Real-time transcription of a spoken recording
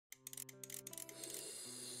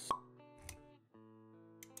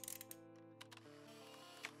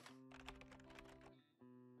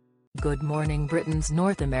Good Morning Britain's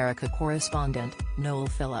North America correspondent, Noel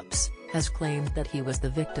Phillips, has claimed that he was the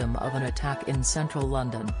victim of an attack in central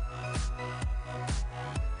London.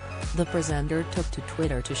 The presenter took to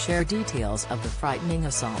Twitter to share details of the frightening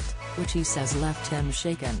assault, which he says left him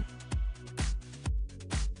shaken.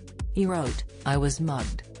 He wrote, "I was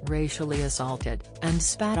mugged, racially assaulted, and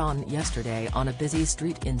spat on yesterday on a busy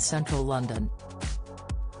street in central London.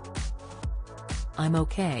 I'm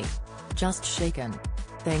okay. Just shaken.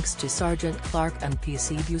 Thanks to Sergeant Clark and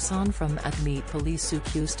PC Buson from @Meet Police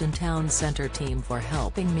Houston Town Centre team for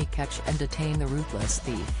helping me catch and detain the ruthless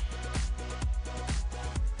thief."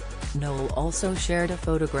 Noel also shared a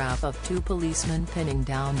photograph of two policemen pinning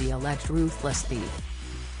down the alleged ruthless thief.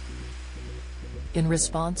 In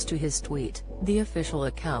response to his tweet, the official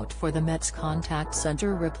account for the Met's contact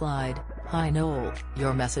centre replied, "Hi Noel,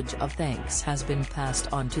 your message of thanks has been passed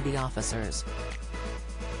on to the officers.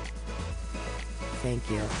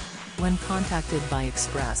 Thank you." When contacted by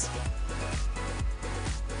Express.co.uk,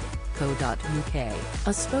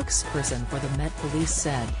 a spokesperson for the Met Police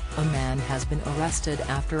said, "A man has been arrested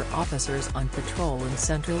after officers on patrol in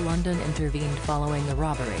central London intervened following a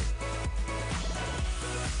robbery."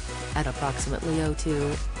 At approximately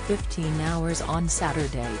 02:15 hours on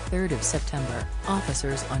Saturday, 3rd of September,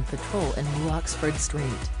 officers on patrol in New Oxford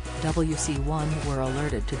Street, WC1 were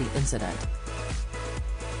alerted to the incident.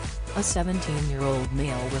 A 17-year-old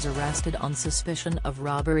male was arrested on suspicion of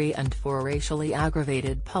robbery and for racially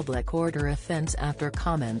aggravated public order offence after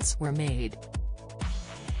comments were made.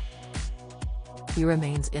 He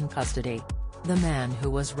remains in custody. The man who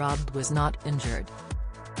was robbed was not injured.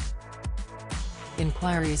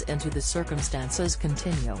 Inquiries into the circumstances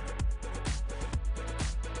continue.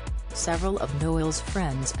 Several of Noel's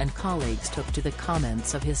friends and colleagues took to the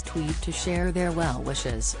comments of his tweet to share their well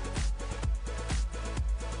wishes.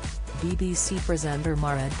 BBC presenter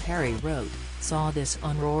Mairead Perry wrote, "Saw this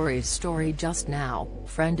on Rory's story just now,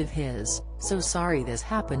 friend of his, so sorry this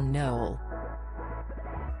happened Noel."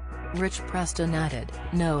 Rich Preston added,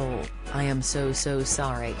 "Noel, I am so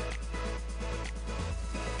sorry.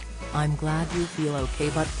 I'm glad you feel okay,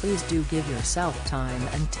 but please do give yourself time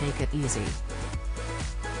and take it easy.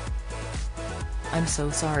 I'm so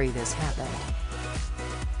sorry this happened.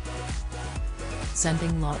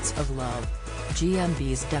 Sending lots of love."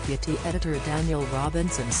 GMB's deputy editor Daniel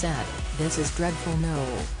Robinson said, "This is dreadful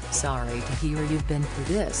Noel, sorry to hear you've been through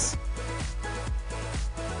this.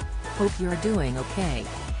 Hope you're doing okay."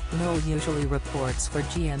 Noel usually reports for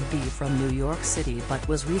GMB from New York City but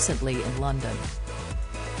was recently in London.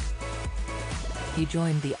 He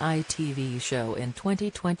joined the ITV show in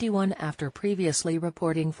 2021 after previously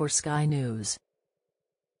reporting for Sky News.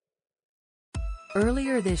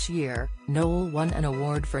 Earlier this year, Noel won an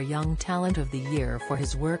award for Young Talent of the Year for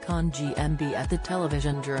his work on GMB at the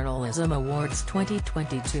Television Journalism Awards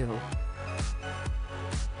 2022.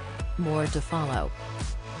 More to follow.